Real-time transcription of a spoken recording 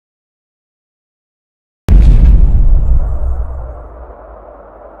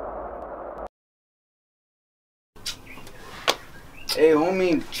Hey,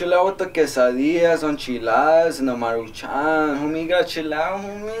 homie, chill out with the quesadillas, enchiladas, and the maruchan. Homie, you gotta chill out,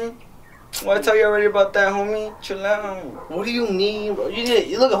 homie. Well, I tell you already about that, homie. Chill out. What do you need, bro?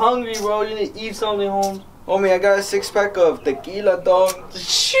 You look hungry, bro. You need to eat something, Holmes. Homie, I got a 6-pack of tequila, dog.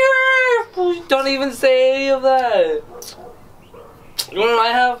 Sure. Don't even say any of that. You know what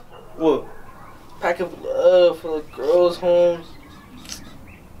I have? What? Pack of love for the girls, Holmes.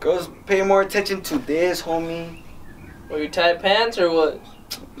 Girls pay more attention to this, homie. Or your tight pants or what?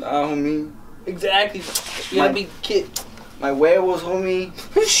 Nah, homie. Exactly. You gotta be kid. My huevos, homie.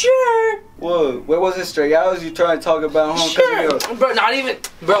 Sure. What? Where was it straight out? You trying to talk about, homie? Sure. Bro, not even.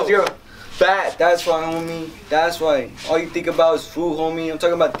 Bro. You're fat. That's why, homie. That's why. All you think about is food, homie. I'm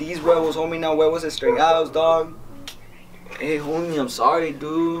talking about these huevos, homie. Now, where was it straight out, dog? Hey, homie, I'm sorry,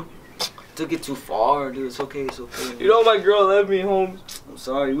 dude. Took it too far, dude. It's okay, it's okay. You know my girl left me, Holmes. I'm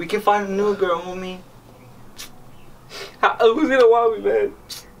sorry. We can find a new girl, homie. Who's gonna want me, man?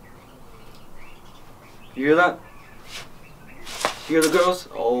 You hear that? You hear the girls?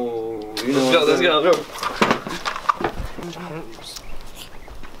 Oh, you know. Let's go.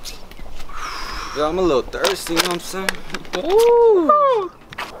 Yo, I'm a little thirsty, you know what I'm saying? Ooh.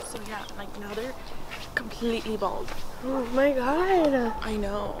 So yeah, like now they're completely bald. Oh my god. I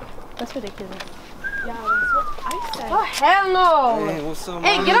know. That's ridiculous. Yeah, that's what I said. Oh hell no. Hey, what's up,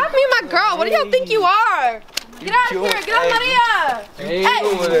 Hey, man? get off me, my girl. What do y'all think you are? Get out of here. Get out, Maria. Hey,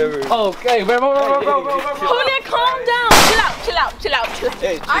 whatever. Okay, bro. Julia, calm down. Chill out.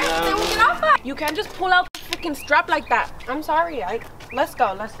 Hey, I said we get off that. You can't just pull out the freaking strap like that. I'm sorry. Let's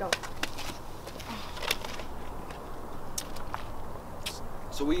go.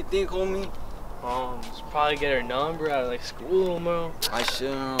 So what you think, homie? Just probably get her number out of like school, bro. I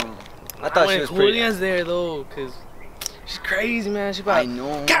should. I thought she was pretty. Julia's there though, cause she's crazy, man. She I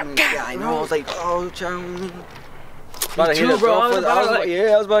know. Yeah, I know. I was like, oh, child. About to too, hit a bro. girl for the, I was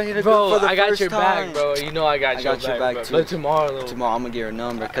about to hit a girl for the I got first your time. back, bro. You know I got your back too. But tomorrow, though. Tomorrow I'm gonna get her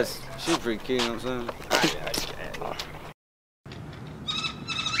number, cause she's pretty cute. You know what I'm saying?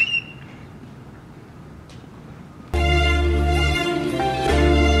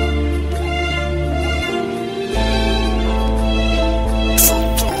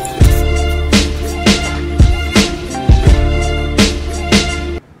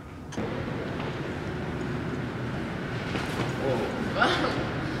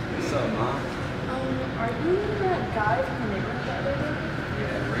 What's up, Mom? Are you that guy from the neighborhood that other day?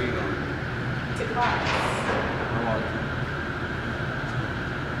 Yeah, where you going? To class. I'm on.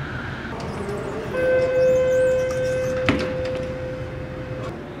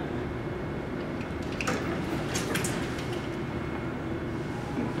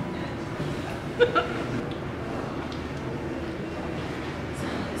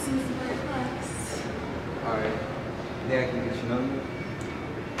 Seems very class. Alright. Think I can get your number?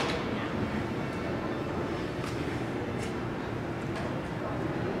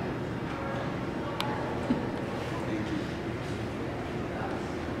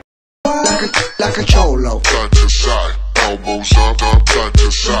 Like a cholo. Side to side, elbows up, side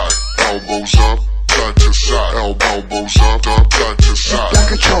to side.